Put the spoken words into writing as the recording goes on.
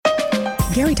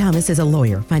Gary Thomas is a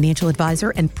lawyer, financial advisor,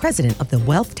 and president of the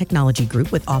Wealth Technology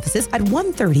Group with offices at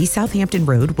 130 Southampton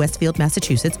Road, Westfield,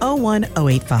 Massachusetts,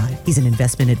 01085. He's an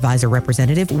investment advisor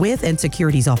representative with and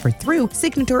securities offered through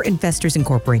Signature Investors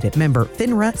Incorporated, member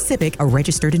FINRA SIPC, a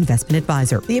registered investment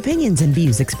advisor. The opinions and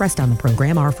views expressed on the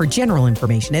program are for general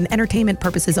information and entertainment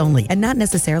purposes only, and not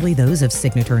necessarily those of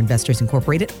Signature Investors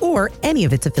Incorporated or any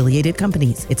of its affiliated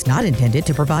companies. It's not intended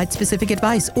to provide specific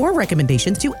advice or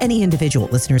recommendations to any individual.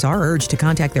 Listeners are urged to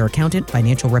contact their accountant,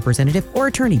 financial representative, or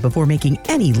attorney before making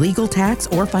any legal, tax,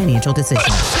 or financial decisions.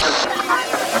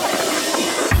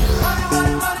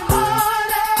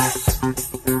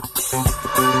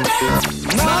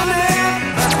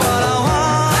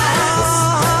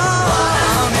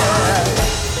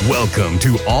 Welcome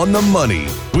to On the Money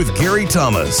with Gary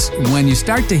Thomas. When you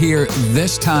start to hear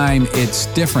this time it's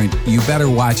different, you better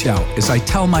watch out. As I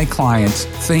tell my clients,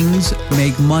 things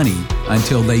make money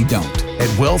until they don't.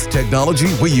 At Wealth Technology,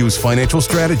 we use financial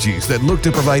strategies that look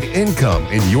to provide income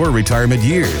in your retirement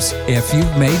years. If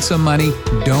you've made some money,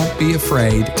 don't be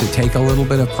afraid to take a little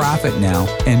bit of profit now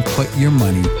and put your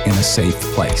money in a safe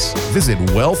place. Visit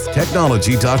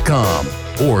wealthtechnology.com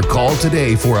or call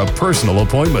today for a personal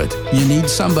appointment. You need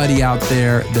somebody out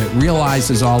there that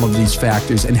realizes all of these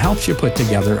factors and helps you put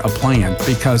together a plan,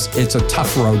 because it's a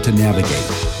tough road to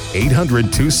navigate.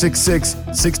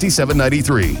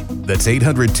 800-266-6793. That's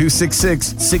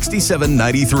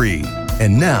 800-266-6793.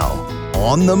 And now,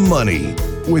 On the Money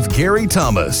with Gary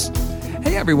Thomas.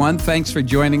 Hey everyone, thanks for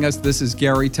joining us. This is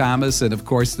Gary Thomas, and of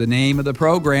course the name of the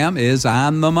program is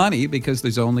On the Money, because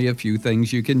there's only a few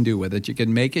things you can do with it. You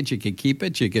can make it, you can keep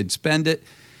it, you could spend it,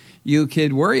 you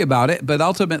could worry about it, but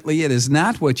ultimately it is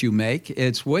not what you make,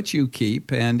 it's what you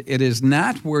keep, and it is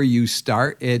not where you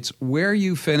start, it's where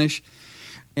you finish.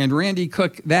 And Randy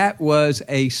Cook, that was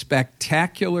a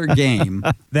spectacular game.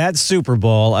 That Super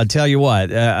Bowl, I'll tell you what,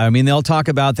 they'll talk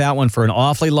about that one for an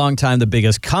awfully long time. The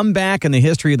biggest comeback in the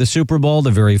history of the Super Bowl,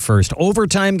 the very first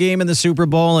overtime game in the Super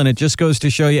Bowl. And it just goes to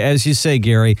show you, as you say,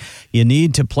 Gary, you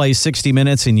need to play 60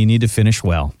 minutes and you need to finish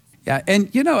well. Yeah, and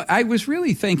I was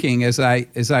really thinking as I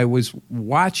was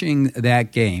watching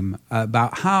that game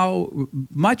about how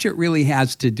much it really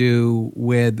has to do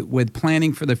with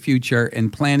planning for the future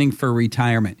and planning for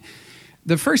retirement.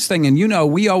 The first thing, and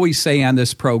we always say on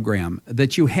this program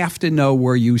that you have to know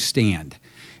where you stand,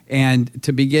 and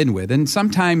to begin with. And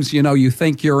sometimes, you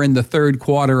think you're in the third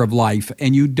quarter of life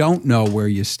and you don't know where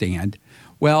you stand.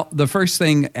 Well, the first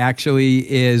thing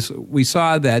actually is we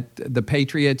saw that the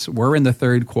Patriots were in the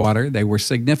third quarter. They were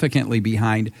significantly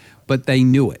behind, but they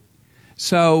knew it.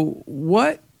 So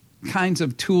what kinds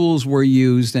of tools were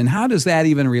used, and how does that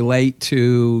even relate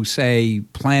to, say,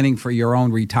 planning for your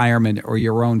own retirement or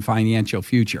your own financial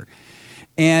future?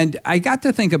 And I got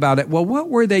to think about it. Well, what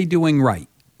were they doing right?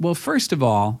 Well, first of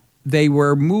all, they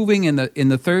were moving in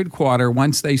the third quarter.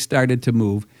 Once they started to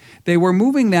move, they were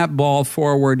moving that ball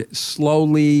forward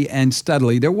slowly and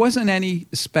steadily. There wasn't any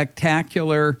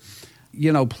spectacular,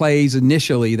 plays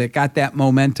initially that got that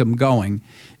momentum going.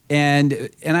 And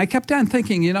I kept on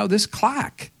thinking, this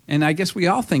clock, and I guess we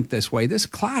all think this way, this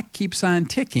clock keeps on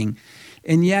ticking.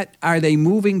 And yet, are they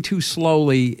moving too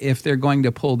slowly if they're going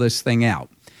to pull this thing out?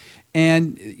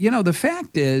 And, the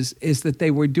fact is that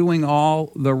they were doing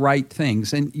all the right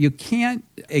things. And you can't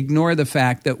ignore the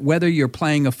fact that whether you're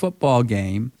playing a football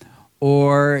game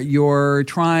or you're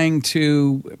trying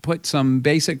to put some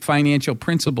basic financial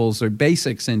principles or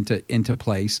basics into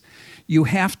place, you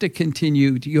have to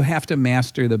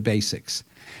master the basics.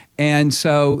 And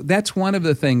so that's one of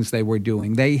the things they were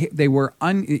doing. They had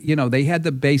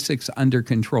the basics under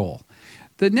control.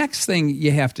 The next thing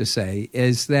you have to say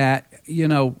is that,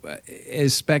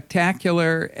 as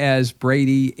spectacular as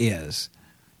Brady is,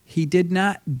 he did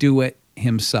not do it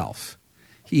himself.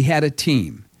 He had a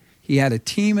team. He had a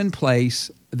team in place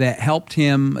that helped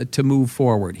him to move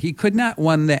forward. He could not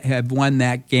have won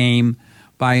that game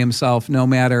by himself, no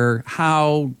matter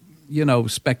how,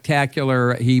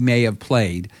 spectacular he may have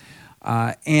played.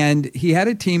 And he had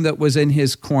a team that was in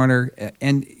his corner.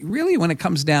 And really, when it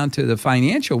comes down to the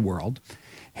financial world,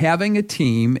 having a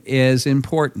team is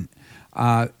important.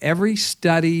 Every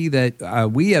study that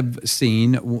we have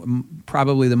seen,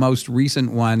 probably the most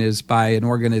recent one is by an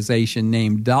organization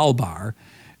named Dalbar,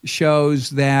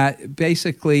 shows that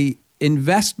basically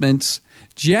investments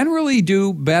generally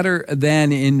do better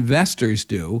than investors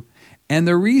do. And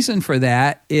the reason for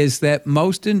that is that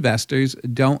most investors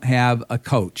don't have a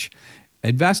coach.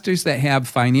 Investors that have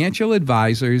financial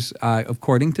advisors,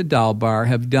 according to Dalbar,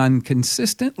 have done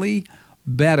consistently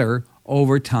better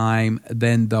over time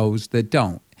than those that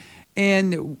don't.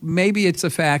 And maybe it's the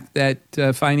fact that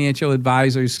financial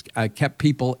advisors kept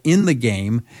people in the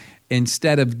game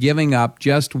instead of giving up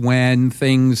just when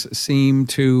things seem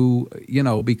to,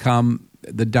 become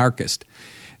the darkest.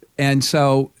 And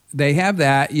so they have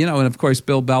that, and of course,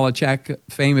 Bill Belichick,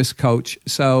 famous coach.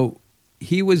 So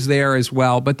he was there as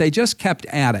well, but they just kept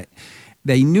at it.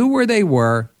 They knew where they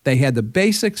were. They had the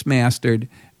basics mastered.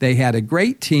 They had a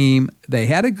great team. They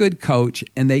had a good coach,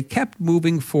 and they kept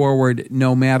moving forward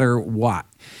no matter what.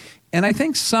 And I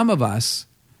think some of us,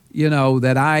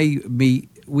 that I meet,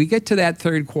 we get to that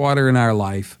third quarter in our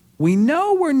life. We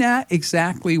know we're not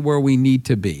exactly where we need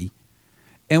to be.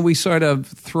 And we sort of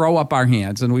throw up our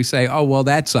hands and we say, oh, well,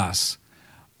 that's us.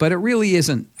 But it really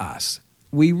isn't us.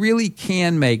 We really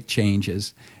can make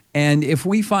changes. And if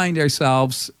we find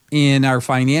ourselves in our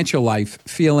financial life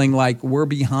feeling like we're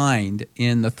behind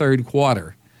in the third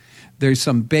quarter, there's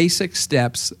some basic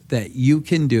steps that you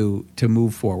can do to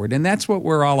move forward. And that's what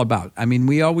we're all about. I mean,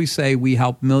 we always say we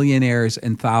help millionaires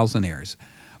and thousandaires.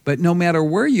 But no matter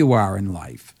where you are in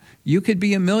life, you could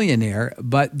be a millionaire,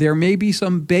 but there may be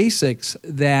some basics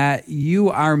that you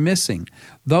are missing.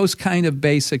 Those kind of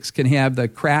basics can have the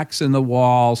cracks in the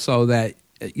wall so that,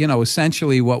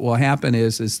 essentially what will happen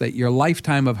is that your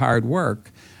lifetime of hard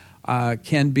work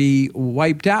can be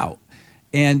wiped out.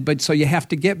 But so you have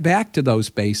to get back to those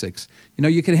basics.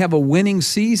 You can have a winning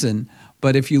season,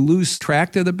 but if you lose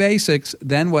track of the basics,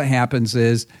 then what happens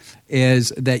is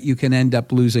that you can end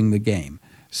up losing the game.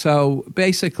 So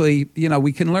basically,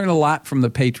 we can learn a lot from the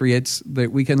Patriots.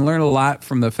 That we can learn a lot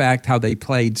from the fact how they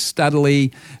played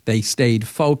steadily, they stayed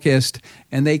focused,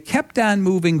 and they kept on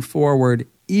moving forward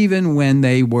even when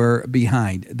they were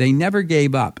behind. They never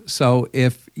gave up. So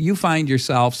if you find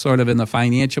yourself sort of in the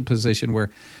financial position where,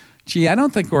 I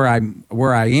don't think where I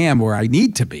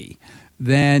need to be,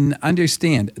 then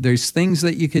understand there's things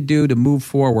that you could do to move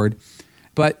forward,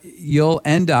 but you'll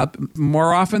end up,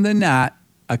 more often than not,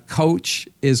 a coach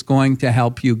is going to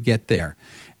help you get there.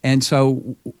 And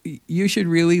so you should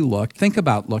really think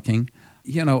about looking,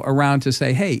 around to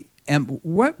say, hey,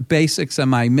 what basics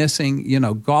am I missing?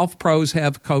 Golf pros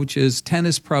have coaches,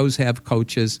 tennis pros have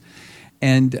coaches,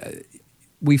 and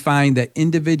we find that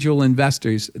individual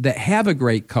investors that have a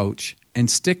great coach and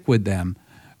stick with them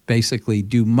basically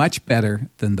do much better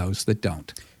than those that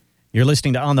don't. You're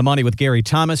listening to On the Money with Gary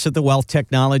Thomas at the Wealth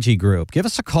Technology Group. Give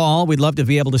us a call. We'd love to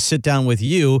be able to sit down with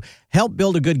you, help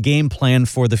build a good game plan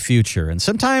for the future. And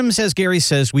sometimes, as Gary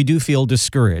says, we do feel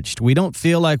discouraged. We don't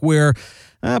feel like we're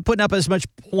putting up as much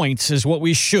points as what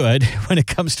we should when it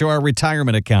comes to our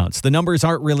retirement accounts. The numbers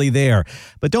aren't really there.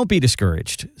 But don't be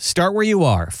discouraged. Start where you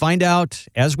are. Find out,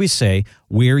 as we say,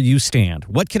 where you stand.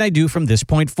 What can I do from this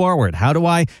point forward? How do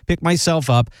I pick myself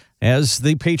up, as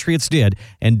the Patriots did,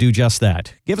 and do just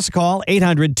that? Give us a call,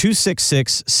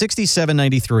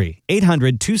 800-266-6793,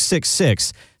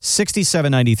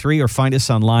 800-266-6793, or find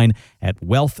us online at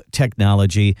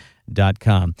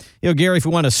wealthtechnology.com. Gary, if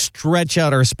we want to stretch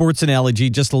out our sports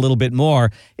analogy just a little bit more,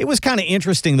 it was kind of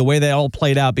interesting the way they all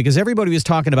played out because everybody was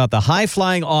talking about the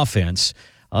high-flying offense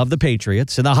of the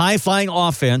Patriots and the high-flying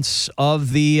offense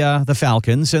of the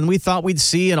Falcons, and we thought we'd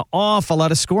see an awful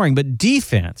lot of scoring, but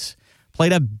defense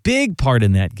played a big part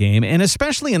in that game, and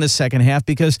especially in the second half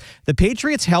because the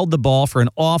Patriots held the ball for an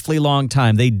awfully long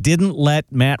time. They didn't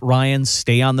let Matt Ryan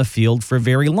stay on the field for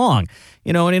very long.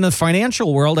 And in the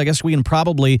financial world, I guess we can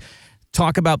probably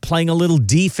talk about playing a little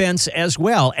defense as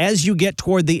well. As you get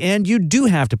toward the end, you do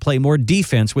have to play more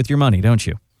defense with your money, don't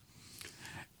you?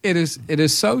 It is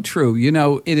so true.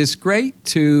 It is great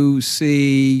to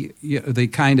see the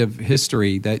kind of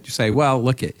history that you say, well,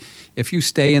 look it. If you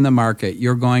stay in the market,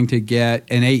 you're going to get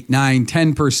an 8, 9,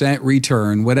 10%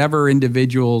 return, whatever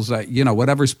individuals,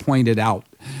 whatever's pointed out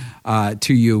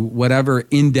to you, whatever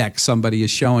index somebody is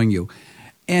showing you.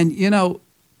 And,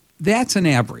 that's an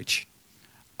average.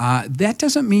 That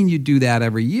doesn't mean you do that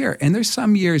every year. And there's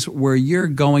some years where you're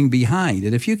going behind.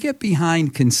 And if you get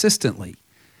behind consistently,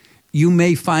 you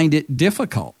may find it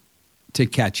difficult to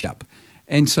catch up.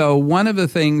 And so one of the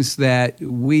things that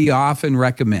we often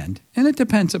recommend, and it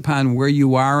depends upon where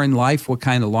you are in life, what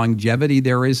kind of longevity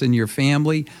there is in your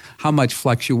family, how much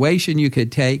fluctuation you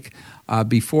could take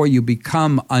before you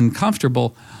become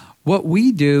uncomfortable. What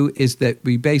we do is that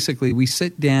we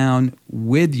sit down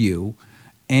with you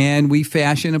and we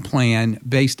fashion a plan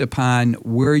based upon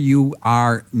where you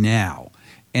are now.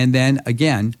 And then,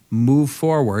 again, move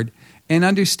forward and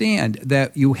understand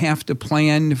that you have to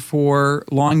plan for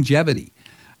longevity.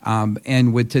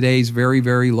 And with today's very,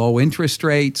 very low interest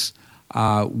rates,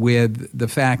 with the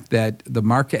fact that the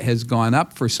market has gone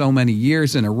up for so many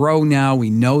years in a row now, we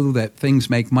know that things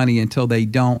make money until they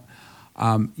don't.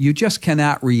 You just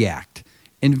cannot react.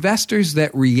 Investors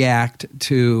that react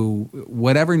to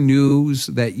whatever news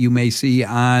that you may see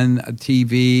on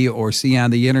TV or see on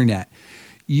the internet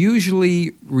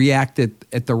usually react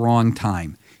at the wrong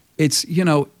time. It's,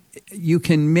 you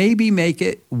can maybe make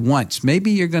it once.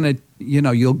 Maybe you're going to,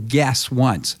 you'll guess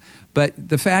once. But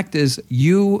the fact is,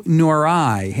 you nor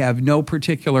I have no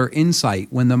particular insight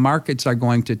when the markets are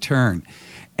going to turn.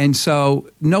 And so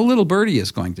no little birdie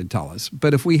is going to tell us.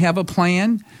 But if we have a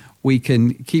plan, we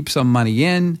can keep some money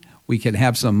in, we can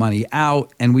have some money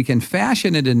out, and we can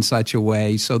fashion it in such a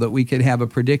way so that we could have a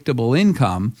predictable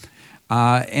income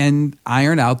and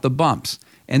iron out the bumps.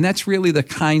 And that's really the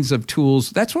kinds of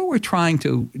tools, that's what we're trying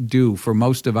to do for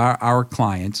most of our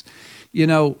clients.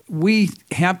 We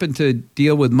happen to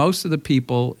deal with most of the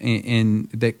people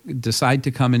that decide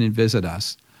to come in and visit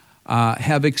us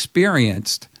have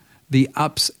experienced the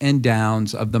ups and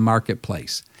downs of the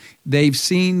marketplace. They've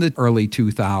seen the early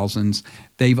 2000s.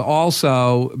 They've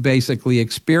also basically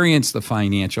experienced the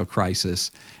financial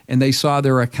crisis, and they saw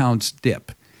their accounts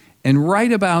dip. And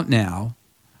right about now,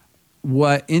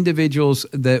 what individuals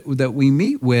that we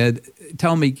meet with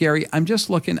tell me, Gary, I'm just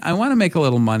looking, I want to make a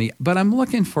little money, but I'm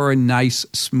looking for a nice,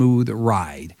 smooth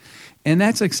ride. And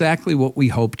that's exactly what we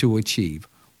hope to achieve.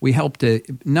 We hope to,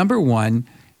 number one,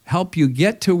 help you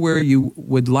get to where you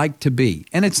would like to be.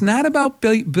 And it's not about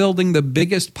building the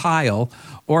biggest pile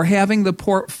or having the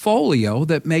portfolio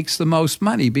that makes the most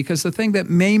money, because the thing that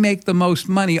may make the most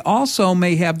money also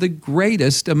may have the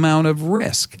greatest amount of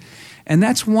risk. And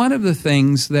that's one of the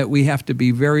things that we have to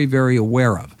be very, very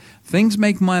aware of. Things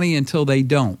make money until they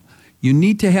don't. You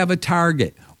need to have a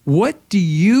target. What do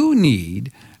you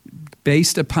need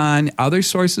based upon other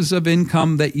sources of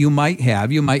income that you might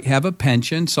have? You might have a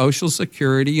pension, Social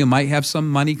Security, you might have some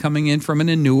money coming in from an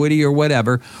annuity or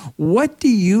whatever. What do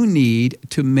you need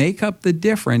to make up the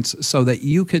difference so that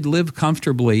you could live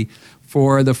comfortably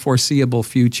for the foreseeable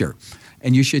future?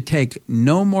 And you should take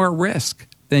no more risk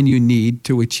than you need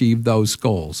to achieve those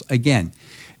goals. Again,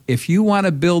 if you want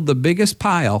to build the biggest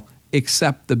pile,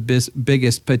 accept the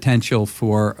biggest potential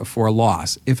for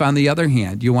loss. If, on the other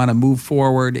hand, you want to move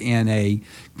forward in a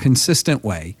consistent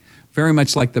way, very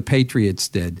much like the Patriots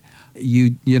did,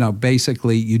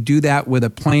 basically you do that with a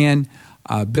plan.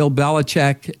 Bill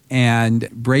Belichick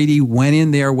and Brady went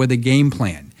in there with a game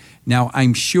plan. Now,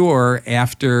 I'm sure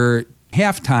after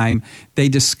halftime, they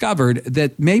discovered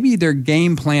that maybe their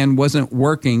game plan wasn't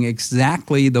working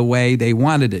exactly the way they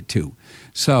wanted it to.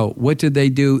 So what did they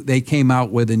do? They came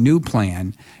out with a new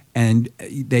plan, and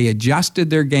they adjusted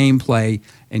their gameplay,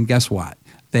 and guess what?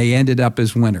 They ended up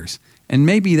as winners. And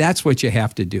maybe that's what you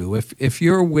have to do. If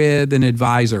you're with an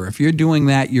advisor, if you're doing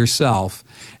that yourself,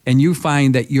 and you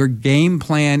find that your game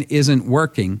plan isn't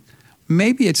working,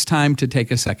 maybe it's time to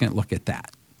take a second look at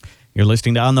that. You're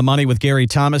listening to On the Money with Gary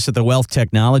Thomas at the Wealth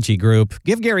Technology Group.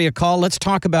 Give Gary a call. Let's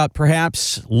talk about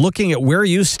perhaps looking at where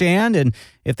you stand, and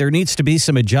if there needs to be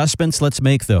some adjustments, let's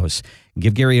make those.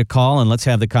 Give Gary a call and let's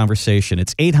have the conversation.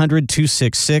 It's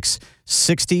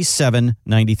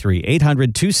 800-266-6793.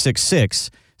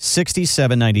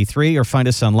 800-266-6793, or find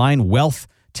us online,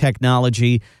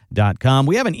 wealthtechnology.com.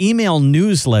 We have an email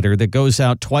newsletter that goes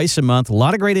out twice a month. A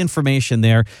lot of great information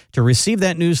there. To receive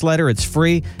that newsletter, it's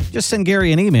free. Just send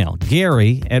Gary an email,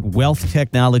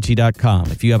 gary@wealthtechnology.com.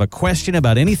 If you have a question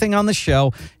about anything on the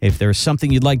show, if there's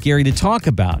something you'd like Gary to talk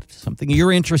about, something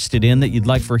you're interested in that you'd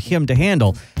like for him to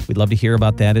handle, we'd love to hear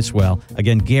about that as well.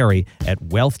 Again,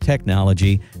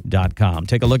 gary@wealthtechnology.com.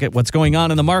 Take a look at what's going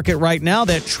on in the market right now.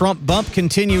 That Trump bump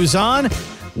continues on.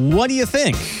 What do you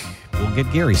think? We'll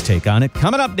get Gary's take on it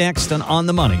coming up next on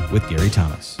the Money with Gary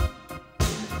Thomas.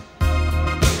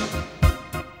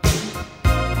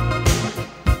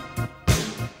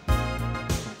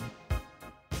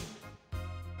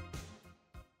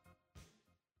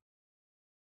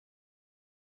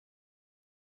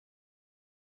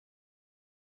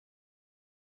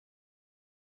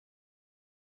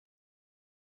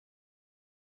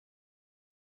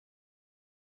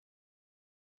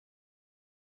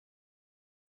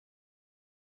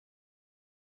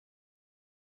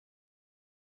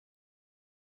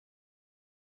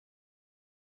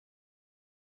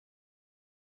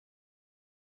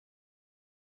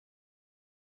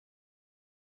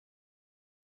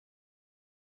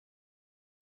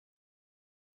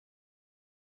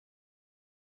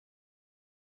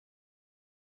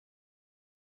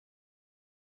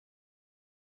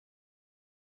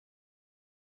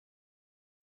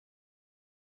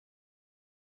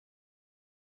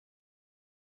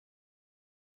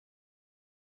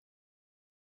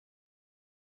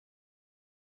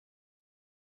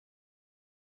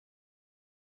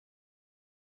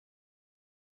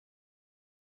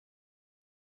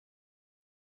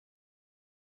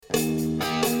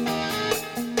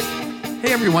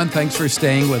 Hey everyone, thanks for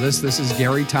staying with us. This is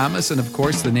Gary Thomas, and of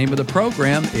course the name of the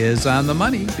program is On the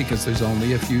Money, because there's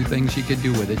only a few things you could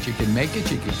do with it. You can make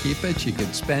it, you can keep it, you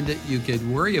can spend it, you could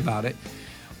worry about it.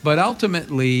 But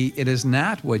ultimately, it is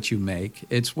not what you make,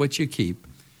 it's what you keep.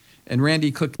 And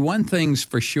Randy Cook, one thing's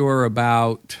for sure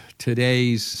about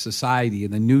today's society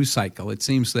and the news cycle. It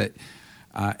seems that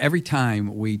every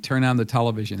time we turn on the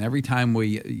television, every time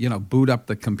we boot up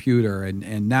the computer,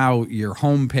 and now your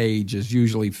homepage is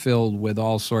usually filled with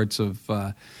all sorts of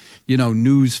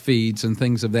news feeds and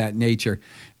things of that nature.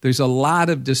 There's a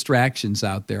lot of distractions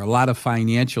out there, a lot of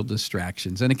financial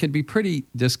distractions, and it can be pretty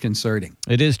disconcerting.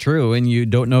 It is true, and you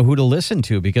don't know who to listen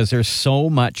to because there's so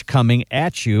much coming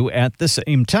at you at the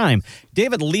same time.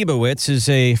 David Leibowitz is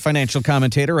a financial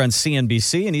commentator on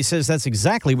CNBC, and he says that's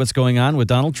exactly what's going on with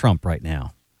Donald Trump right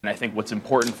now. And I think what's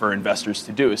important for investors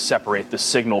to do is separate the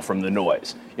signal from the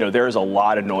noise. There is a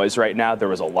lot of noise right now. There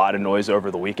was a lot of noise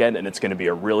over the weekend, and it's going to be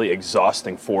a really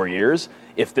exhausting 4 years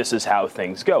if this is how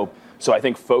things go. So I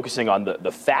think focusing on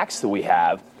the facts that we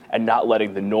have and not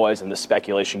letting the noise and the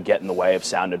speculation get in the way of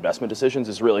sound investment decisions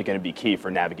is really going to be key for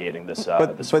navigating this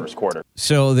first quarter.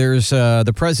 So there's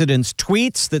the president's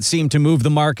tweets that seem to move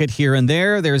the market here and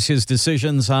there. There's his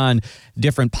decisions on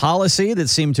different policy that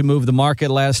seem to move the market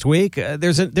last week.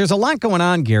 There's a lot going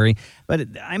on, Gary, but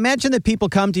I imagine that people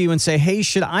come to you and say, hey,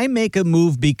 should I make a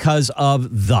move because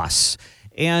of thus?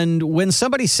 And when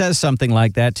somebody says something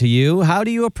like that to you, how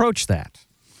do you approach that?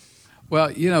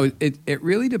 Well, it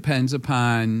really depends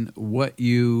upon what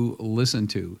you listen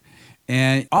to.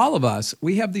 And all of us,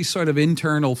 we have these sort of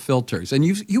internal filters. And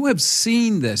you have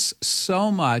seen this so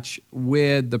much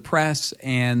with the press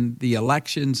and the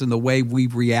elections and the way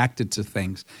we've reacted to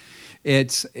things.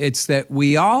 It's that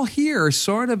we all hear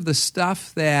sort of the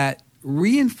stuff that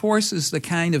reinforces the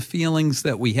kind of feelings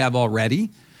that we have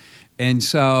already. And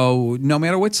so no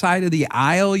matter what side of the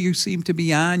aisle you seem to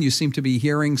be on, you seem to be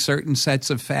hearing certain sets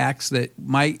of facts that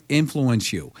might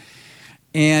influence you.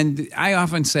 And I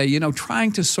often say,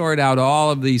 trying to sort out all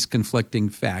of these conflicting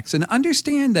facts and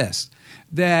understand this,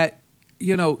 that,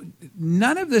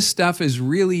 none of this stuff is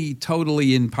really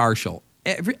totally impartial.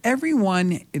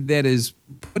 Everyone that is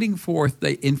putting forth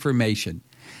the information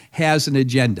has an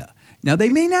agenda. Now, they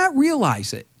may not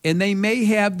realize it, and they may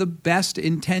have the best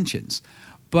intentions.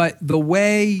 But the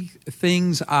way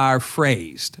things are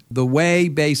phrased, the way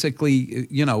basically,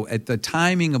 at the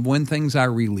timing of when things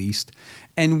are released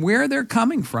and where they're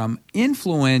coming from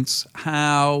influence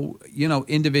how,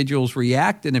 individuals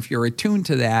react. And if you're attuned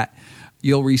to that,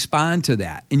 you'll respond to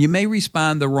that. And you may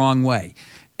respond the wrong way.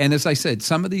 And as I said,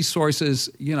 some of these sources,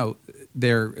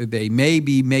 they may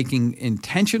be making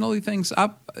intentionally things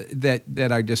up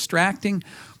that are distracting,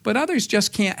 but others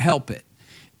just can't help it.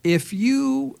 If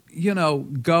you,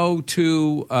 go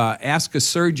to ask a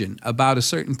surgeon about a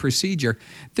certain procedure,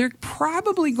 they're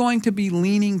probably going to be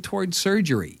leaning toward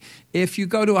surgery. If you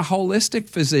go to a holistic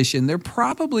physician, they're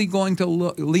probably going to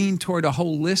lean toward a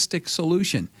holistic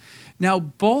solution. Now,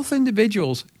 both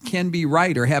individuals can be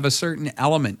right or have a certain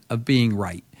element of being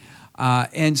right.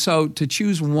 And so to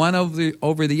choose one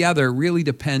over the other really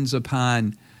depends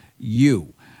upon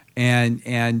you.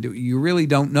 And you really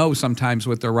don't know sometimes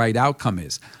what the right outcome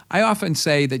is. I often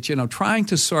say that, trying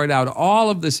to sort out all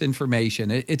of this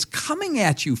information, it's coming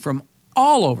at you from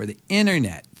all over the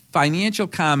internet, financial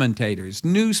commentators,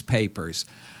 newspapers,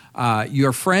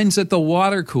 your friends at the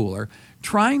water cooler.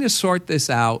 Trying to sort this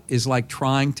out is like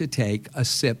trying to take a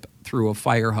sip through a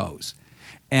fire hose.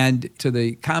 And to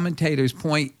the commentator's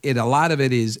point, a lot of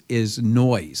it is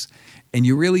noise. And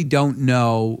you really don't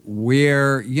know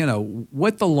where,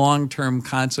 what the long-term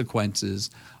consequences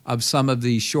of some of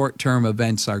these short-term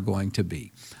events are going to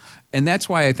be. And that's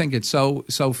why I think it's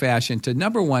so fashioned to,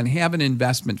 number one, have an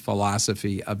investment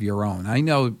philosophy of your own. I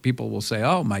know people will say,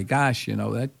 oh my gosh,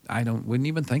 that wouldn't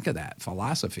even think of that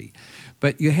philosophy.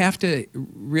 But you have to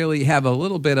really have a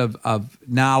little bit of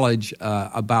knowledge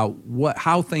about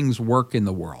how things work in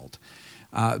the world.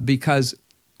 Because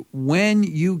when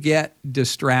you get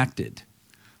distracted,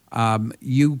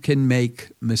 you can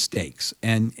make mistakes.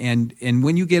 And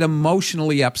when you get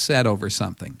emotionally upset over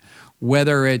something,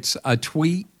 whether it's a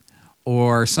tweet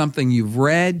or something you've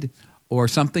read or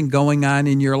something going on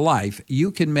in your life, you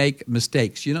can make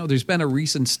mistakes. There's been a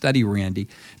recent study, Randy,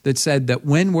 that said that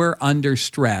when we're under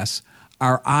stress,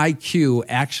 our IQ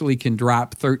actually can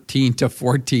drop 13 to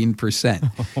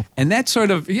 14%. And that's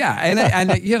sort of,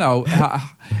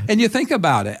 and you think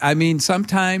about it. I mean,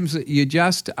 sometimes you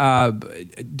just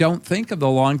don't think of the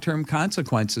long-term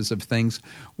consequences of things.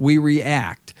 We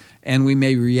react. And we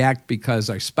may react because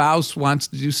our spouse wants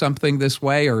to do something this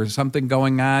way, or something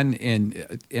going on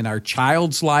in our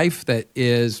child's life that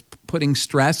is putting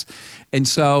stress. And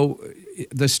so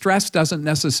the stress doesn't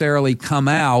necessarily come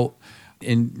out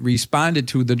and responded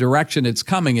to the direction it's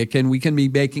coming. We can be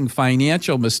making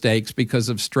financial mistakes because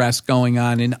of stress going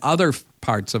on in other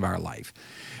parts of our life.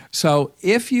 So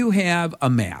if you have a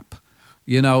map,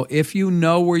 if you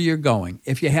know where you're going,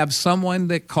 if you have someone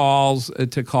that calls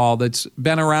to call that's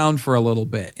been around for a little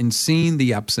bit and seen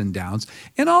the ups and downs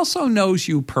and also knows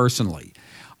you personally.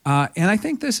 And I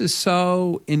think this is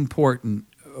so important.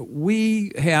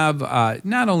 We have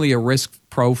not only a risk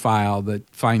profile that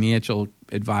financial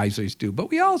advisors do, but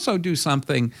we also do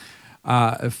something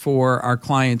for our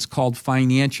clients called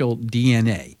financial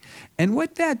DNA. And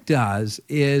what that does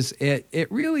is it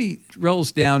really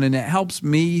drills down and it helps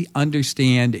me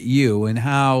understand you and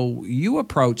how you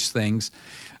approach things.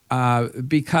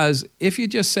 Because if you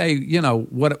just say,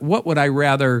 what would I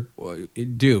rather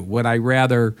do? Would I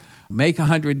rather make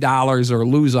 $100 or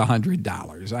lose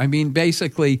 $100? I mean,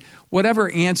 basically,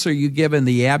 whatever answer you give in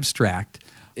the abstract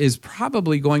is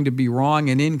probably going to be wrong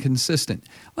and inconsistent.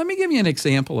 Let me give you an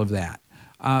example of that.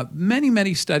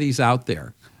 Many studies out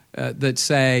there that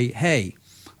say, hey,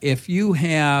 if you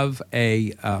have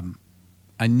a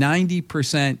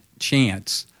 90%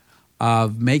 chance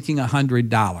of making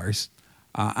 $100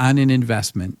 on an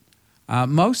investment,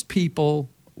 most people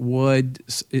would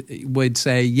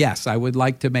say, yes, I would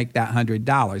like to make that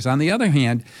 $100. On the other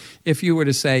hand, if you were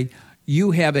to say,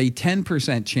 you have a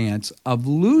 10% chance of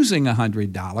losing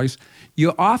 $100,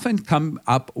 you often come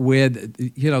up with,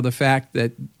 the fact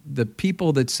that the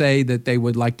people that say that they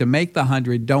would like to make the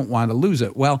 100 don't want to lose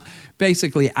it. Well,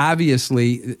 basically,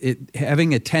 obviously,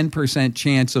 having a 10%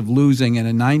 chance of losing and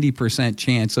a 90%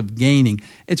 chance of gaining,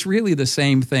 it's really the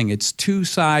same thing. It's two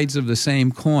sides of the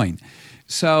same coin.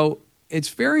 So it's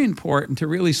very important to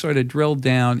really sort of drill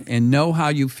down and know how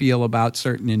you feel about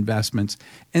certain investments,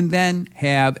 and then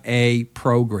have a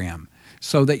program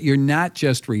so that you're not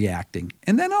just reacting.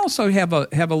 And then also have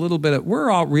a little bit of, we're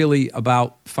all really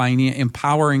about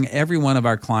empowering every one of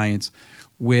our clients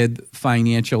with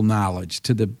financial knowledge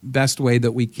to the best way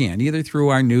that we can, either through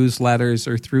our newsletters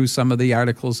or through some of the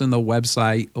articles in the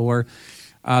website or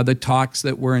the talks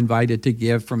that we're invited to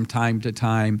give from time to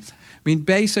time. I mean,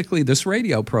 basically, this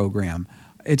radio program,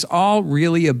 it's all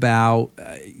really about,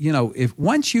 if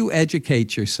once you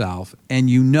educate yourself and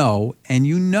you know,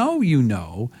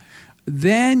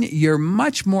 then you're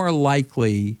much more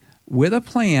likely with a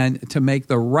plan to make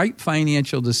the right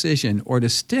financial decision or to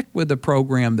stick with the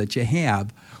program that you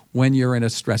have when you're in a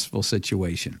stressful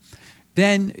situation.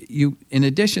 Then in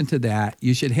addition to that,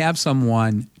 you should have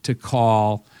someone to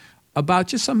call about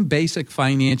just some basic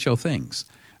financial things.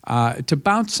 To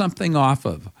bounce something off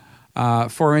of.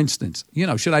 For instance,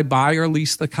 should I buy or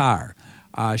lease the car?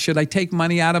 Should I take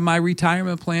money out of my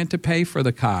retirement plan to pay for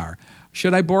the car?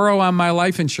 Should I borrow on my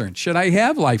life insurance? Should I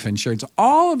have life insurance?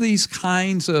 All of these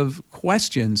kinds of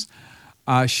questions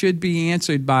should be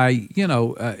answered by,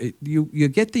 you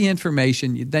get the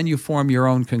information, then you form your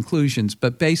own conclusions.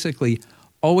 But basically,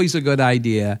 always a good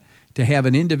idea to have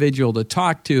an individual to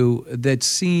talk to that's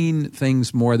seen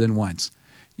things more than once.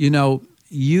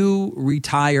 You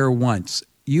retire once.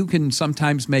 You can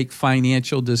sometimes make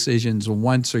financial decisions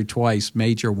once or twice,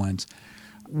 major ones.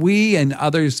 We and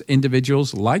others,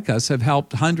 individuals like us, have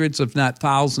helped hundreds, if not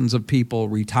thousands, of people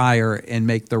retire and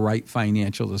make the right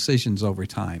financial decisions over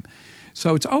time.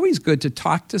 So it's always good to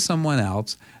talk to someone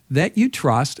else that you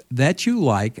trust, that you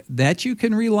like, that you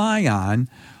can rely on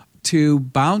to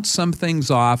bounce some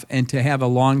things off and to have a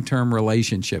long-term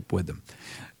relationship with them.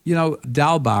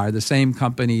 Dalbar, the same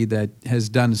company that has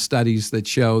done studies that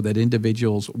show that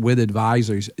individuals with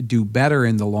advisors do better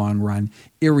in the long run,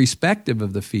 irrespective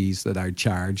of the fees that are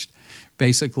charged,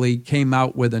 basically came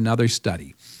out with another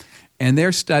study. And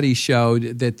their study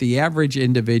showed that the average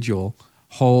individual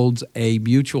holds a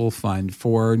mutual fund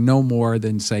for no more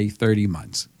than, say, 30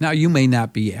 months. Now, you may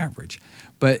not be average,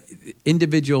 but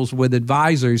individuals with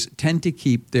advisors tend to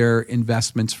keep their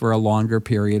investments for a longer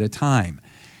period of time.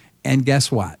 And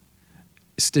guess what?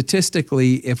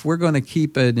 Statistically, if we're going to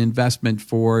keep an investment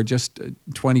for just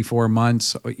 24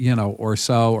 months, or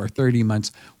so, or 30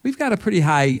 months, we've got a pretty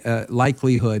high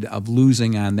likelihood of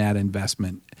losing on that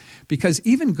investment. Because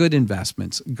even good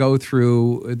investments go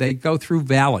through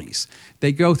valleys.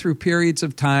 They go through periods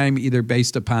of time either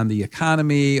based upon the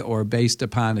economy or based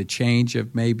upon a change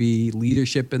of maybe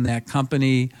leadership in that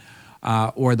company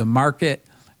or the market,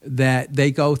 that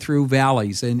they go through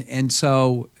valleys. And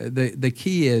so the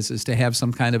key is to have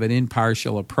some kind of an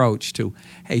impartial approach to,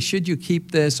 hey, should you keep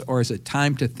this or is it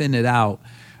time to thin it out?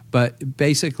 But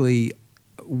basically,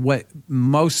 what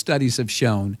most studies have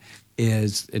shown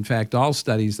is, in fact, all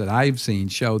studies that I've seen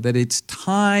show that it's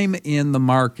time in the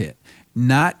market,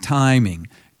 not timing.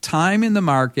 Time in the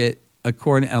market,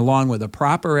 along with a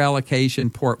proper allocation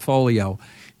portfolio,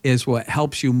 is what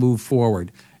helps you move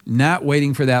forward. Not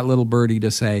waiting for that little birdie to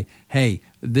say, "Hey,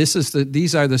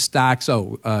 these are the stocks.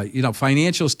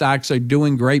 Financial stocks are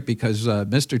doing great because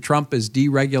Mr. Trump is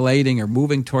deregulating or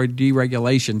moving toward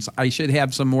deregulations. I should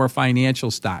have some more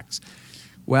financial stocks."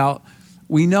 Well,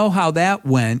 we know how that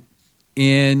went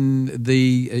in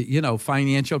the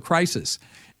financial crisis.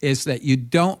 Is that you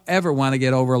don't ever want to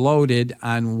get overloaded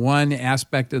on one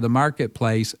aspect of the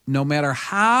marketplace, no matter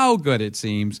how good it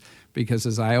seems, because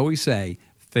as I always say,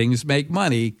 things make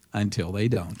money until they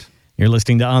don't. You're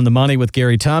listening to On the Money with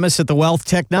Gary Thomas at the Wealth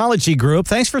Technology Group.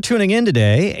 Thanks for tuning in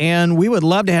today, and we would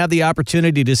love to have the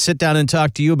opportunity to sit down and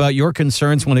talk to you about your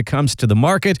concerns when it comes to the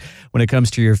market, when it comes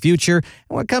to your future,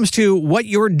 and when it comes to what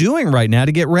you're doing right now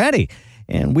to get ready.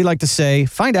 And we like to say,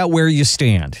 find out where you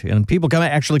stand. And people come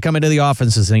into the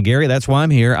office and say, "Gary, that's why I'm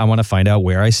here. I want to find out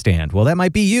where I stand." Well, that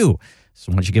might be you.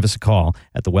 So why don't you give us a call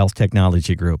at the Wealth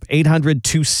Technology Group,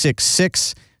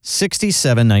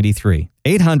 800-266-6793.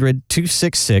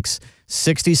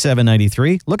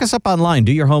 800-266-6793. Look us up online.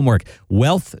 Do your homework.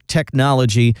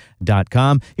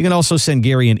 WealthTechnology.com. You can also send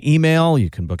Gary an email. You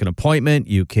can book an appointment.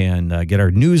 You can get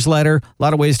our newsletter. A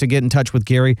lot of ways to get in touch with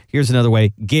Gary. Here's another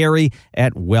way.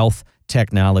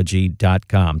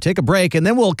 Gary@WealthTechnology.com. Take a break, and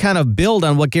then we'll kind of build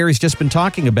on what Gary's just been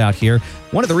talking about here.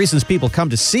 One of the reasons people come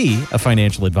to see a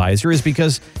financial advisor is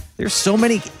because there's so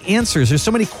many answers. There's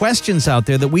so many questions out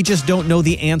there that we just don't know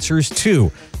the answers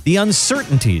to. The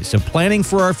uncertainties of planning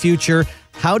for our future.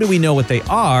 How do we know what they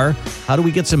are? How do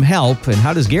we get some help? And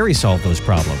how does Gary solve those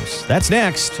problems? That's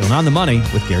next on the Money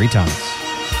with Gary Thomas.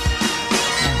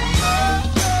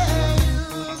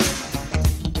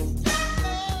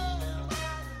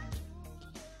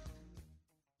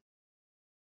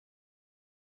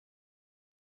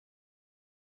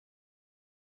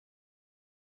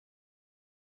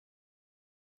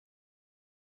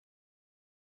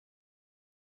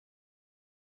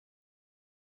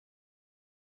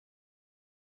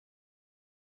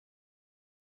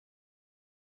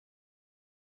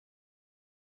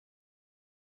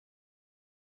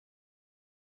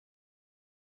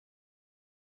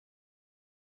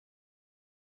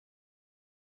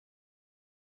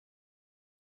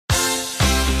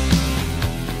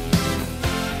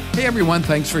 Hey everyone,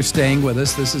 thanks for staying with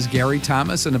us. This is Gary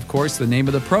Thomas, and of course the name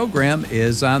of the program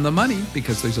is On the Money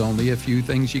because there's only a few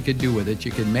things you could do with it.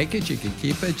 You can make it, you can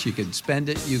keep it, you can spend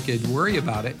it, you could worry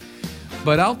about it.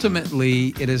 But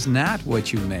ultimately, it is not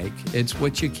what you make, it's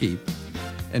what you keep.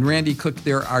 And Randy Cook,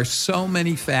 there are so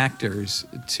many factors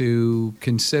to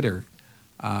consider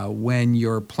when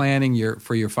you're planning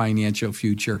for your financial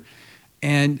future.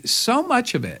 And so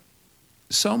much of it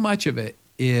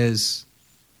is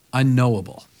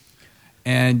unknowable.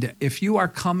 And if you are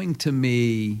coming to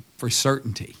me for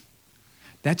certainty,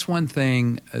 that's one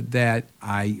thing that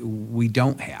we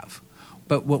don't have.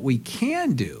 But what we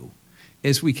can do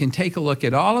is we can take a look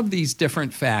at all of these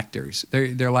different factors.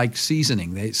 They're like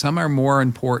seasoning. Some are more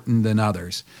important than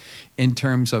others in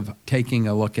terms of taking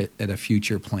a look at a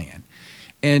future plan.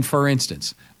 And for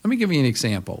instance, let me give you an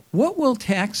example. What will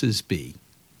taxes be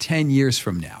 10 years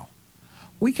from now?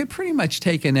 We could pretty much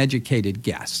take an educated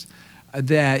guess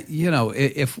that,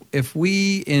 if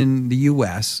we in the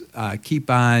U.S. Keep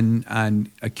on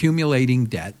accumulating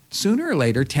debt, sooner or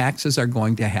later taxes are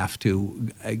going to have to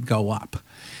go up.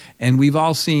 And we've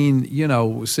all seen,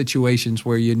 situations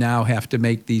where you now have to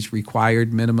make these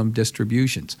required minimum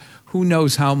distributions. Who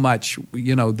knows how much,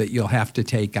 that you'll have to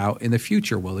take out in the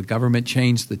future? Will the government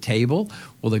change the table?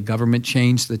 Will the government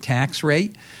change the tax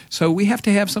rate? So we have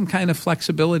to have some kind of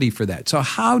flexibility for that. So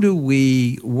how do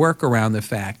we work around the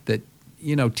fact that,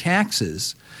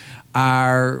 taxes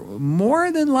are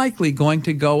more than likely going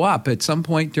to go up at some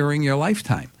point during your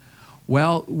lifetime?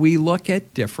 Well, we look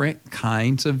at different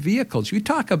kinds of vehicles. You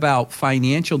talk about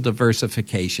financial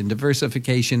diversification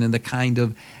in the kind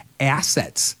of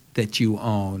assets that you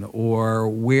own, or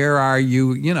where are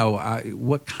you,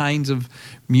 what kinds of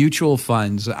mutual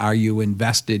funds are you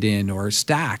invested in, or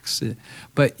stocks.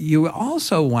 But you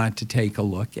also want to take a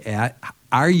look at,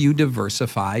 are you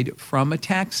diversified from a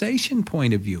taxation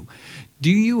point of view?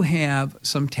 Do you have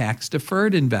some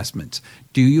tax-deferred investments?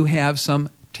 Do you have some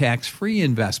tax-free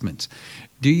investments?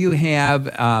 Do you have,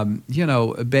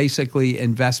 basically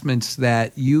investments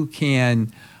that you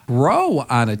can grow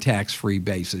on a tax-free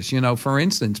basis? For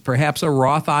instance, perhaps a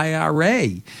Roth IRA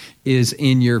is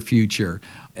in your future.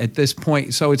 at this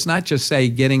point. So it's not just, say,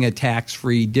 getting a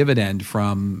tax-free dividend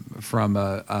from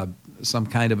some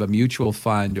kind of a mutual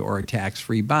fund or a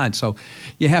tax-free bond. So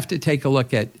you have to take a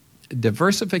look at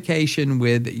diversification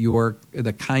with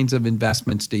the kinds of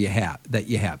investments that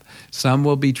you have. Some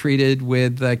will be treated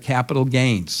with capital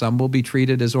gains. Some will be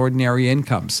treated as ordinary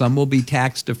income. Some will be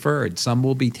tax deferred. Some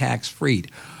will be tax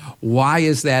freed. Why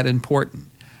is that important?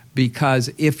 Because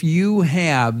if you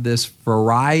have this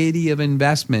variety of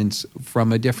investments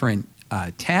from a different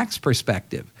tax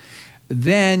perspective,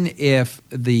 then if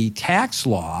the tax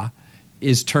law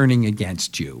is turning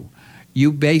against you, you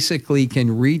basically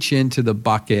can reach into the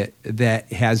bucket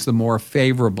that has the more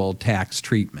favorable tax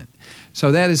treatment.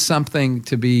 So that is something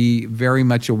to be very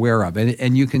much aware of.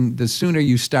 And you can, the sooner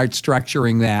you start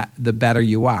structuring that, the better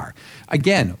you are.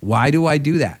 Again, why do I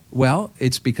do that? Well,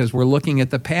 it's because we're looking at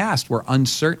the past. We're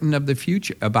uncertain of the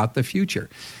future, about the future.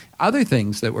 Other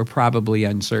things that we're probably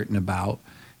uncertain about,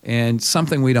 and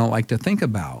something we don't like to think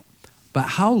about, but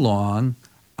how long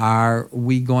are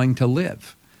we going to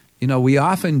live? You know, we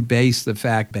often base the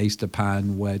fact based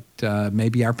upon what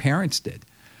maybe our parents did.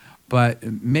 But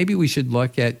maybe we should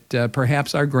look at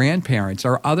perhaps our grandparents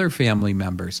or other family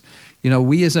members. You know,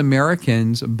 we as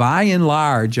Americans, by and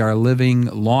large, are living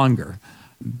longer.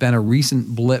 Been a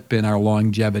recent blip in our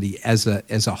longevity as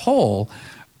a whole,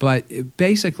 but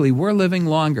basically we're living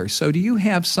longer. So do you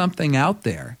have something out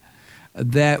there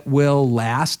that will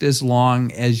last as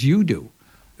long as you do?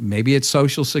 Maybe it's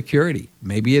Social Security.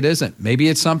 Maybe it isn't. Maybe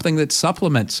it's something that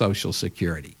supplements Social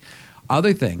Security.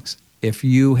 Other things, if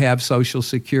you have Social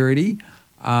Security,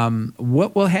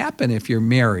 what will happen if you're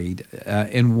married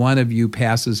and one of you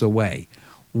passes away?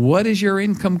 What is your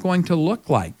income going to look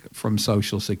like from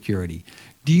Social Security?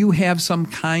 Do you have some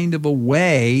kind of a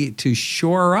way to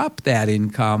shore up that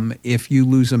income if you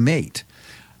lose a mate?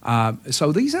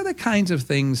 So these are the kinds of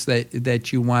things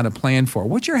that you want to plan for.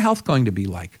 What's your health going to be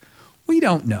like? We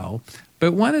don't know.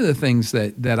 But one of the things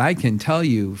that I can tell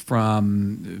you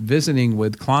from visiting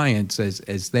with clients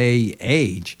as they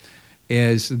age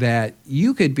is that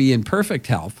you could be in perfect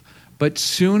health, but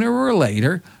sooner or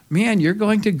later, man, you're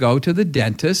going to go to the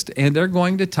dentist and they're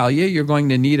going to tell you you're going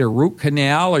to need a root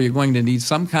canal or you're going to need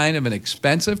some kind of an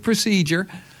expensive procedure.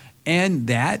 And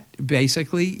that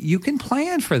basically, you can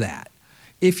plan for that.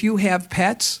 If you have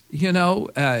pets, you know,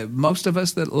 most of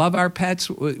us that love our pets,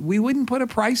 we wouldn't put a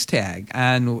price tag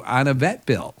on a vet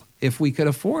bill if we could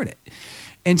afford it.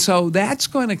 And so that's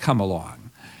going to come along.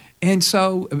 And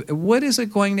so what is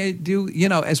it going to do? You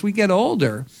know, as we get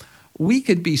older, we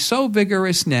could be so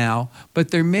vigorous now,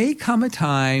 but there may come a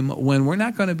time when we're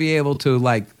not going to be able to,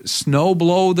 like, snow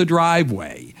blow the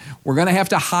driveway. We're going to have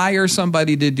to hire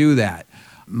somebody to do that.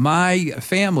 My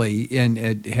family and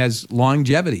it has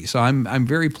longevity, so I'm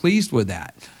very pleased with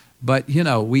that. But, you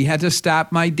know, we had to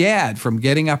stop my dad from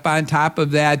getting up on top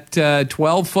of that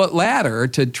 12-foot ladder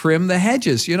to trim the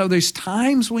hedges. You know, there's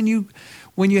times when you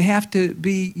have to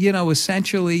be, you know,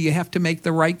 essentially you have to make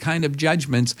the right kind of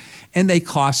judgments, and they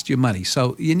cost you money.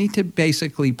 So you need to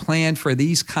basically plan for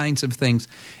these kinds of things.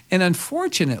 And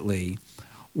unfortunately,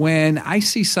 when I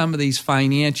see some of these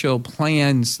financial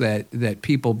plans that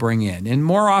people bring in, and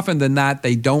more often than not,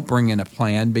 they don't bring in a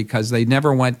plan because they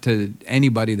never went to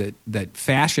anybody that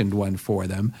fashioned one for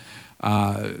them.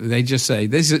 They just say,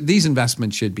 these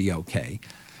investments should be okay.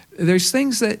 There's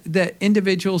things that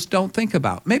individuals don't think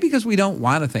about, maybe because we don't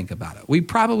want to think about it. We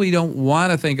probably don't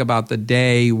want to think about the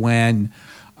day when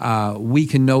we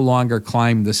can no longer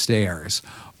climb the stairs.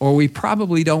 Or we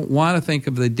probably don't want to think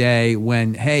of the day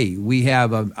when, hey, we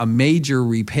have a major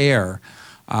repair.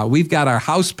 We've got our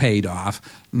house paid off.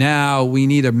 Now we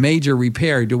need a major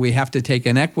repair. Do we have to take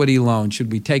an equity loan?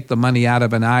 Should we take the money out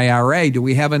of an IRA? Do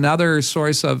we have another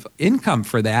source of income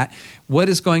for that? What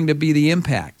is going to be the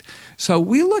impact? So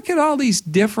we look at all these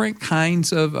different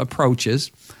kinds of approaches.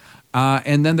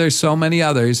 And then there's so many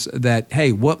others that,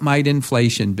 hey, what might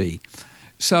inflation be?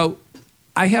 So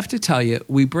I have to tell you,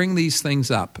 we bring these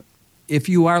things up. If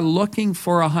you are looking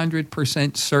for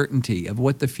 100% certainty of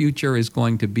what the future is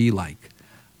going to be like,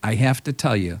 I have to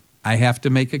tell you, I have to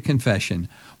make a confession.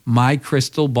 My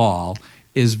crystal ball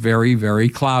is very, very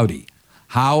cloudy.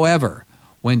 However,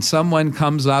 when someone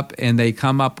comes up and they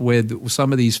come up with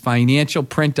some of these financial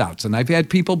printouts, and I've had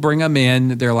people bring them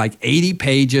in, they're like 80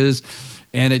 pages,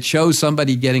 and it shows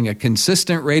somebody getting a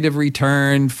consistent rate of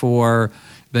return for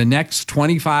the next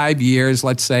 25 years.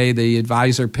 Let's say the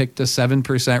advisor picked a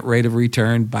 7% rate of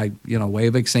return by, you know, way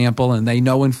of example, and they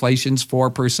know inflation's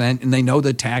 4%, and they know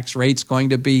the tax rate's going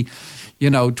to be, you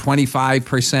know,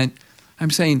 25%. I'm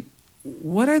saying,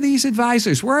 what are these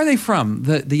advisors? Where are they from?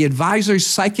 The Advisors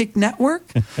Psychic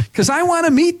Network? Because I want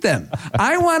to meet them.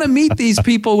 I want to meet these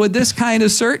people with this kind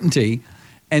of certainty.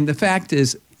 And the fact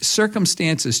is,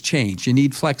 circumstances change. You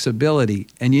need flexibility,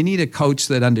 and you need a coach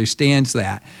that understands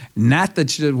that. Not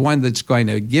the one that's going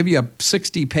to give you a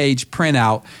 60-page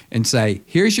printout and say,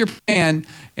 here's your plan,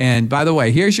 and by the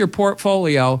way, here's your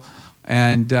portfolio,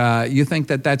 and you think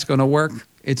that that's going to work?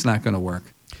 It's not going to work.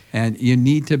 And you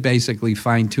need to basically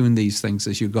fine-tune these things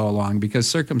as you go along, because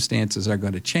circumstances are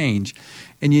going to change.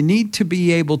 And you need to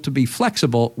be able to be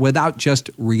flexible without just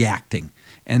reacting.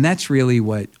 And that's really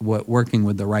what working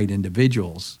with the right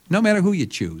individuals, no matter who you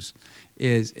choose,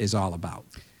 is all about.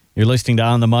 You're listening to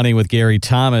On the Money with Gary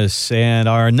Thomas, and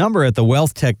our number at the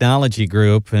Wealth Technology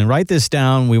Group. And write this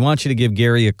down. We want you to give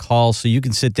Gary a call so you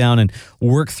can sit down and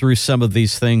work through some of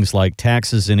these things like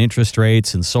taxes and interest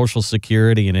rates and Social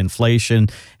Security and inflation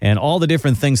and all the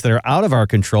different things that are out of our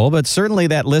control, but certainly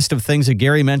that list of things that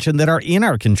Gary mentioned that are in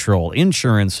our control: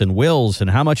 insurance and wills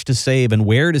and how much to save and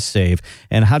where to save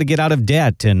and how to get out of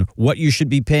debt and what you should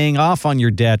be paying off on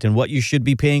your debt and what you should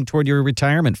be paying toward your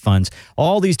retirement funds.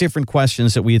 All these different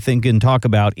questions that we think and talk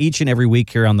about each and every week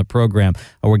here on the program,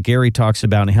 where Gary talks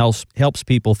about and helps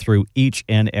people through each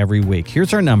and every week.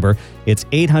 Here's our number. It's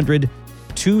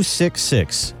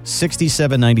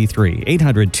 800-266-6793.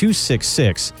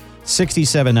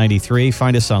 800-266-6793.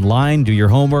 Find us online. Do your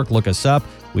homework. Look us up.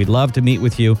 We'd love to meet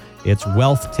with you. It's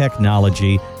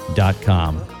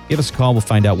wealthtechnology.com. Give us a call. We'll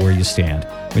find out where you stand.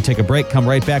 We take a break. Come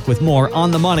right back with more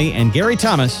On the Money and Gary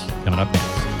Thomas coming up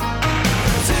next.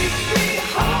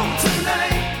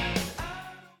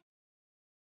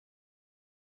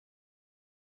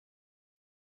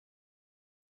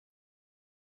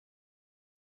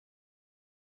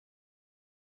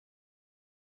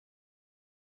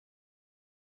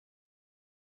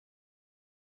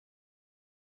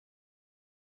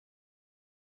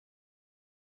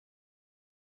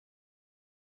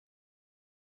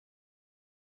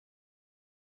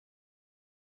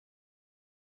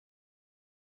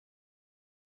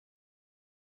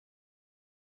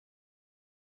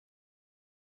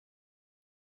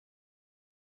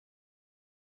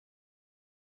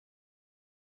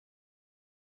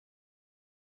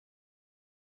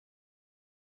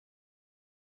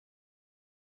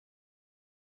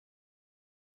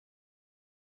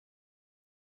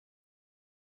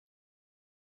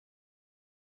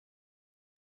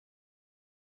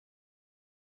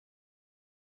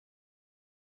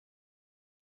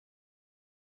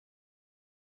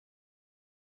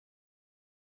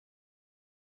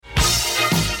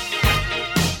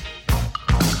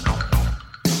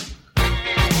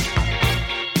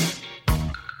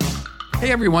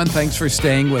 Hey, everyone. Thanks for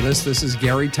staying with us. This is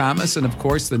Gary Thomas. And, of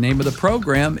course, the name of the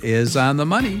program is On the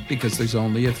Money, because there's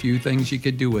only a few things you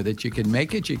could do with it. You can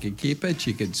make it, you could keep it,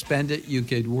 you could spend it, you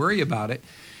could worry about it.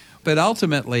 But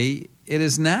ultimately, it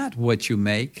is not what you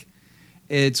make.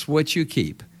 It's what you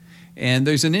keep. And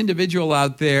there's an individual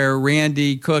out there,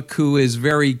 Randy Cook, who is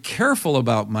very careful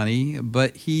about money,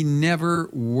 but he never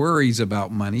worries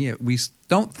about money. We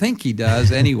don't think he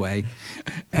does anyway.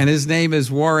 And his name is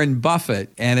Warren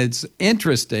Buffett. And it's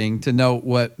interesting to note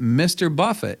what Mr.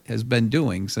 Buffett has been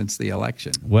doing since the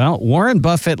election. Well, Warren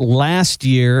Buffett last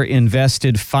year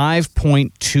invested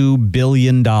 $5.2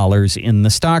 billion in the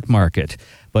stock market.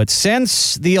 But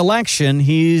since the election,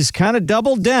 he's kind of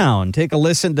doubled down. Take a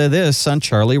listen to this on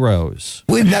Charlie Rose.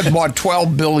 We've net bought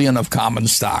 $12 billion of common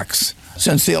stocks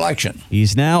since the election.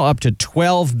 He's now up to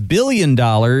 $12 billion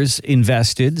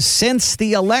invested since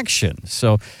the election.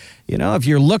 So, you know, if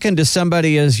you're looking to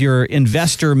somebody as your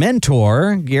investor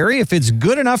mentor, Gary, if it's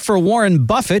good enough for Warren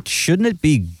Buffett, shouldn't it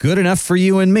be good enough for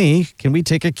you and me? Can we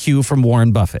take a cue from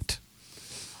Warren Buffett?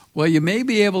 Well, you may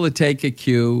be able to take a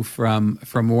cue from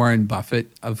Warren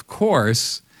Buffett. Of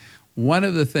course, one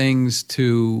of the things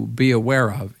to be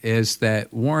aware of is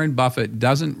that Warren Buffett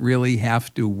doesn't really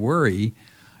have to worry.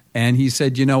 And he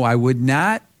said, you know, I would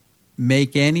not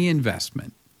make any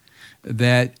investment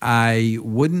that I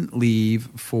wouldn't leave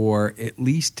for at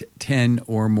least 10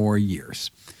 or more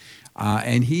years.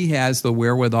 And he has the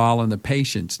wherewithal and the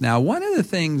patience. Now, one of the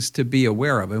things to be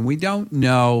aware of, and we don't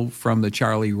know from the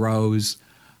Charlie Rose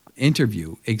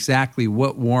interview exactly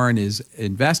what Warren is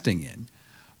investing in,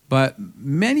 but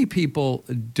many people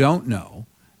don't know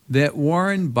that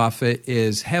Warren Buffett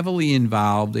is heavily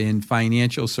involved in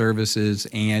financial services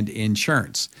and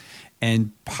insurance.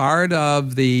 And part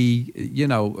of the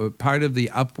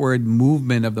upward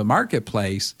movement of the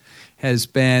marketplace has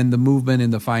been the movement in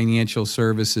the financial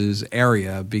services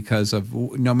area because of,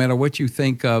 no matter what you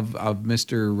think of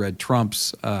Mr.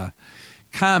 Trump's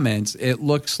comments, it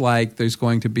looks like there's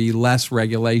going to be less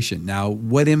regulation. Now,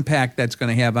 what impact that's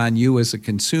going to have on you as a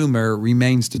consumer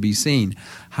remains to be seen.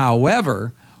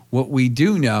 However, what we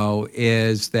do know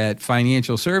is that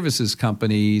financial services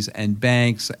companies and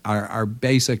banks are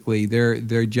basically,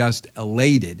 they're just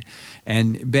elated.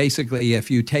 And basically,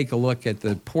 if you take a look at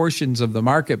the portions of the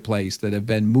marketplace that have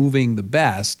been moving the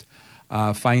best,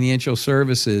 financial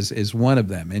services is one of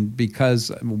them. And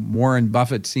because Warren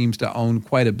Buffett seems to own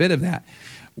quite a bit of that,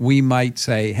 we might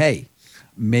say, hey,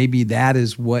 maybe that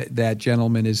is what that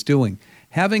gentleman is doing.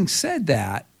 Having said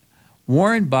that,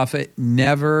 Warren Buffett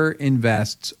never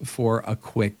invests for a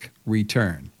quick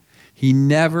return. He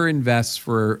never invests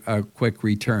for a quick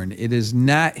return. It is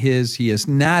not his, he is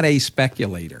not a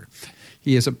speculator.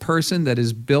 He is a person that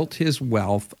has built his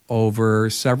wealth over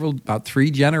about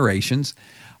 3 generations.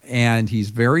 And he's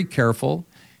very careful.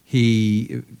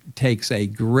 He takes a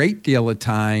great deal of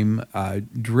time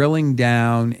drilling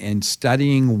down and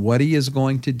studying what he is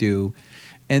going to do.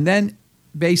 And then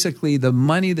basically the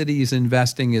money that he's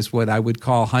investing is what I would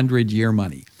call 100-year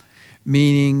money,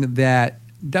 meaning that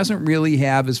doesn't really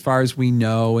have, as far as we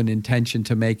know, an intention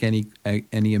to make any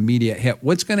immediate hit.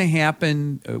 What's going to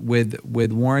happen with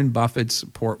Warren Buffett's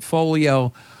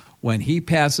portfolio when he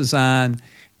passes on?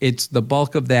 It's the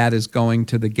bulk of that is going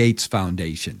to the Gates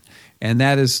Foundation, and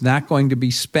that is not going to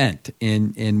be spent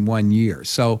in 1 year.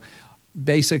 So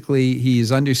basically,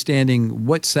 he's understanding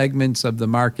what segments of the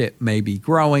market may be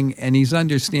growing, and he's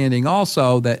understanding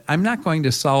also that I'm not going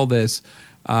to sell this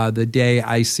the day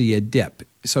I see a dip.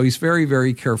 So he's very,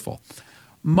 very careful.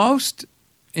 Most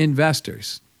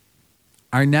investors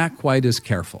are not quite as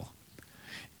careful.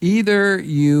 Either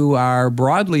you are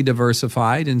broadly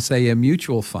diversified in, say, a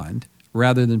mutual fund,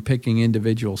 rather than picking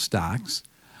individual stocks.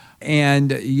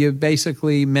 And you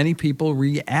basically, many people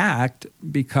react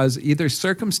because either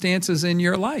circumstances in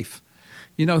your life,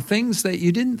 things that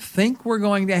you didn't think were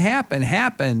going to happen,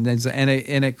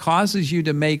 and it causes you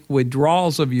to make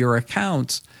withdrawals of your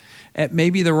accounts at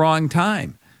maybe the wrong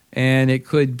time. And it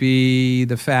could be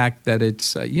the fact that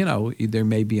it's, there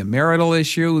may be a marital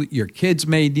issue, your kids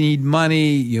may need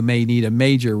money, you may need a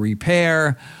major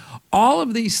repair. All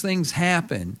of these things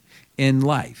happen in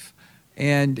life.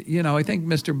 And, I think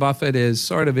Mr. Buffett has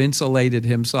sort of insulated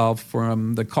himself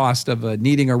from the cost of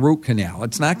needing a root canal.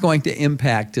 It's not going to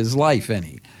impact his life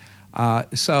any.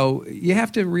 So you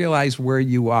have to realize where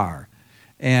you are.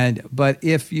 But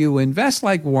if you invest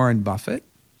like Warren Buffett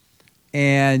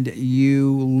and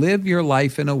you live your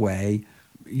life in a way,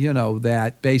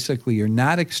 that basically you're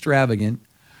not extravagant,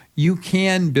 you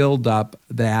can build up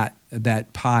that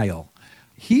pile.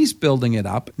 He's building it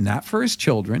up, not for his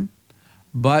children,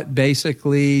 but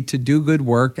basically to do good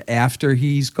work after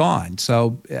he's gone.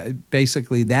 So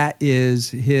basically that is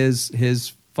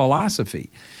his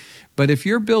philosophy. But if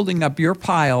you're building up your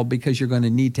pile because you're going to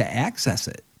need to access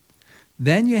it,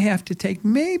 then you have to take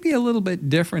maybe a little bit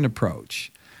different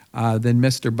approach than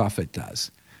Mr. Buffett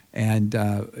does. And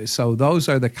so those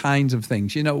are the kinds of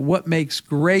things. What makes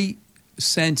great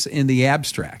sense in the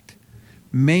abstract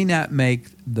may not make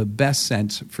the best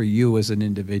sense for you as an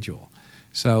individual.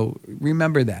 So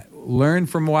remember that. Learn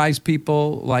from wise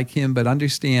people like him, but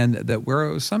understand that we're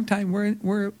a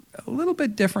little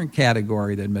bit different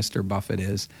category than Mr. Buffett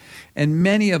is. And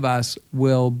many of us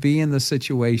will be in the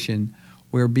situation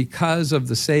where, because of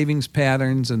the savings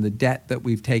patterns and the debt that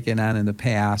we've taken on in the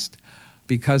past,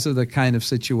 because of the kind of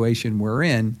situation we're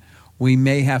in, we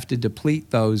may have to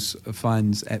deplete those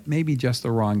funds at maybe just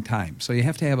the wrong time. So you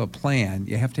have to have a plan.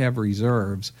 You have to have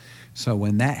reserves. So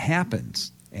when that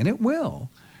happens, and it will,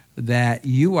 that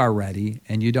you are ready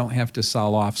and you don't have to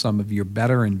sell off some of your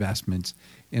better investments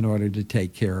in order to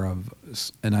take care of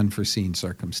an unforeseen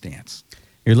circumstance.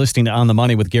 You're listening to On the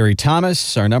Money with Gary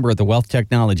Thomas. Our number at the Wealth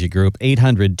Technology Group,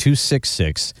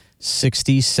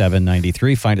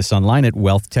 800-266-6793. Find us online at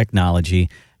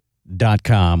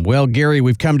wealthtechnology.com. Well, Gary,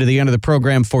 we've come to the end of the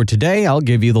program for today. I'll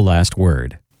give you the last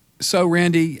word. So,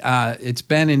 Randy, it's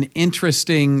been an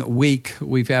interesting week.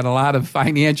 We've had a lot of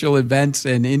financial events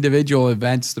and individual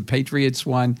events. The Patriots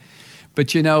won.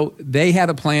 But, they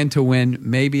had a plan to win.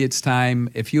 Maybe it's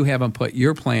time, if you haven't put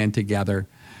your plan together,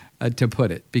 to put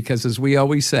it. Because as we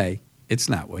always say, it's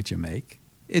not what you make,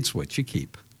 it's what you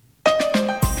keep.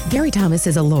 Gary Thomas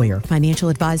is a lawyer, financial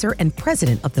advisor, and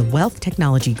president of the Wealth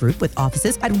Technology Group with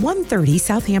offices at 130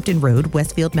 Southampton Road,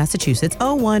 Westfield, Massachusetts,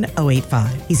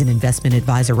 01085. He's an investment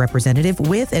advisor representative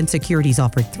with and securities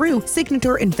offered through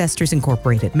Signature Investors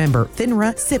Incorporated, member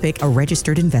FINRA SIPC, a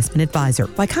registered investment advisor.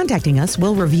 By contacting us,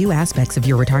 we'll review aspects of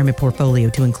your retirement portfolio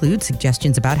to include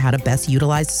suggestions about how to best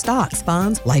utilize stocks,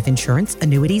 bonds, life insurance,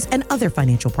 annuities, and other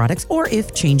financial products, or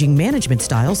if changing management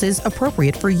styles is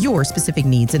appropriate for your specific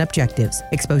needs and objectives.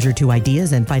 Exposure to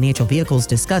ideas and financial vehicles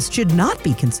discussed should not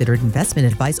be considered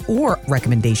investment advice or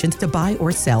recommendations to buy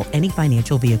or sell any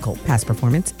financial vehicle. Past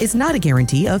performance is not a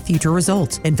guarantee of future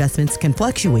results. Investments can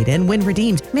fluctuate and when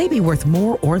redeemed may be worth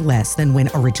more or less than when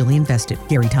originally invested.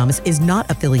 Gary Thomas is not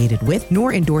affiliated with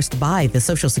nor endorsed by the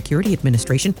Social Security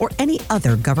Administration or any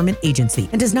other government agency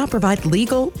and does not provide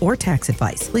legal or tax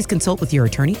advice. Please consult with your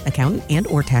attorney, accountant, and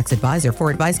or tax advisor for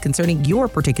advice concerning your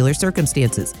particular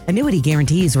circumstances. Annuity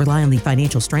guarantees rely on the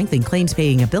financial strength and claims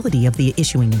paying ability of the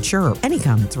issuing insurer. Any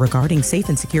comments regarding safe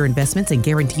and secure investments and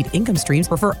guaranteed income streams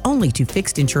refer only to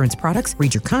fixed insurance products.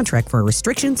 Read your contract for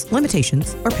restrictions,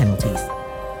 limitations, or penalties.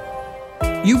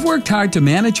 You've worked hard to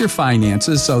manage your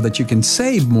finances so that you can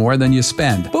save more than you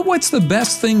spend. But what's the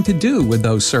best thing to do with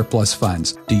those surplus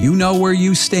funds? Do you know where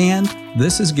you stand?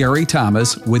 This is Gary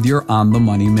Thomas with your On the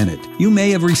Money Minute. You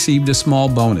may have received a small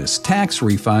bonus, tax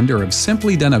refund, or have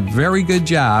simply done a very good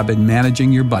job in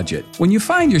managing your budget. When you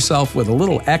find yourself with a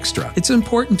little extra, it's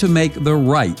important to make the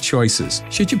right choices.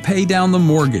 Should you pay down the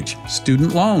mortgage,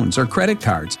 student loans, or credit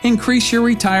cards, increase your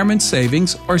retirement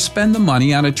savings, or spend the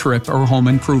money on a trip or home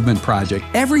improvement project?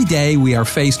 Every day we are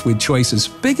faced with choices,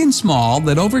 big and small,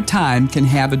 that over time can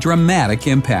have a dramatic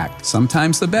impact.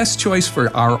 Sometimes the best choice for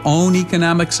our own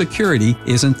economic security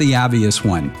isn't the obvious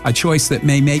one. A choice that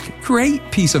may make great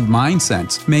peace of mind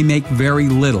sense may make very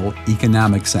little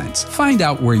economic sense. Find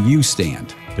out where you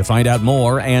stand. To find out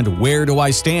more and where do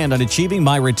I stand on achieving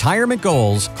my retirement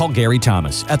goals, call Gary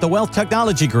Thomas at the Wealth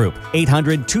Technology Group,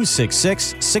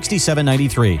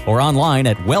 800-266-6793, or online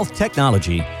at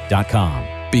wealthtechnology.com.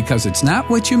 Because it's not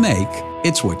what you make,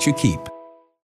 it's what you keep.